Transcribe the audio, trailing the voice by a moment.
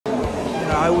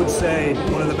I would say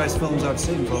one of the best films I've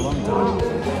seen for a long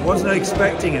time. Wasn't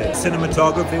expecting it.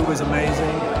 Cinematography was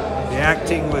amazing. The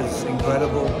acting was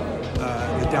incredible.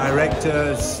 The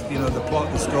directors, you know, the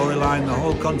plot, the storyline, the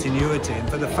whole continuity. And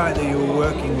for the fact that you were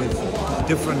working with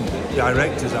different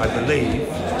directors, I believe,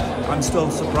 I'm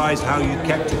still surprised how you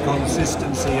kept a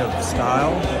consistency of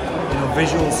style, you know,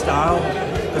 visual style,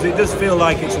 because it does feel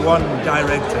like it's one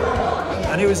director.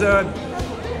 And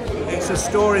it's a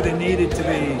story that needed to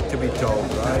be told,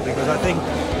 right? Because I think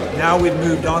now we've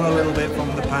moved on a little bit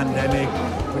from the pandemic.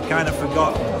 We've kind of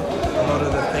forgotten a lot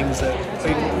of the things that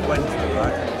people went through,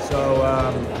 right? So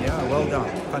yeah, well done,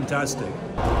 fantastic.